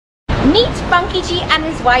Meet Panki ji and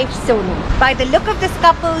his wife Sonu. By the look of this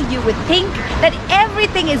couple, you would think that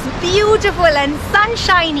everything is beautiful and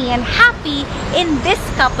sunshiny and happy in this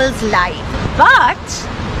couple's life. But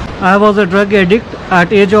I was a drug addict.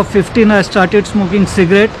 At age of 15, I started smoking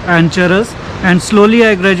cigarette and charas, and slowly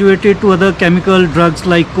I graduated to other chemical drugs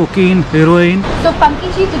like cocaine, heroin. so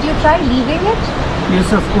Panki ji, did you try leaving it?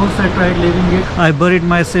 Yes, of course, I tried leaving it. I buried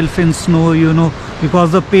myself in snow,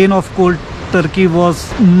 because the pain of cold turkey was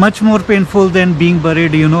much more painful than being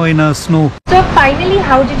buried, in a snow. So finally,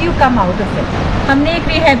 how did you come out of it? हमने एक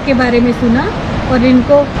rehab के बारे में सुना और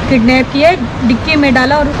इनको kidnap किया, dicky में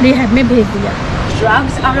डाला और रिहैब में भेज दिया.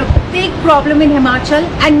 Drugs are a big problem in Himachal,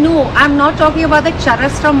 and no, I'm not talking about the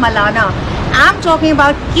charas from Malana. I'm talking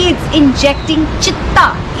about kids injecting chitta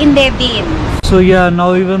in their veins. So yeah,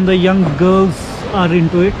 now even the young girls are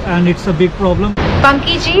into it, and it's a big problem.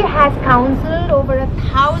 Panki ji has counseled over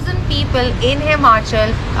 1,000 people in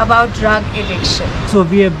Himachal about drug addiction. So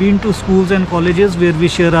we have been to schools and colleges where we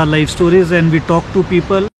share our life stories and we talk to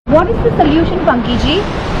people. What is the solution, Panki ji?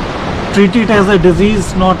 Treat it as a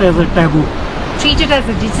disease, not as a taboo. Treat it as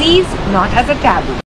a disease, not as a taboo.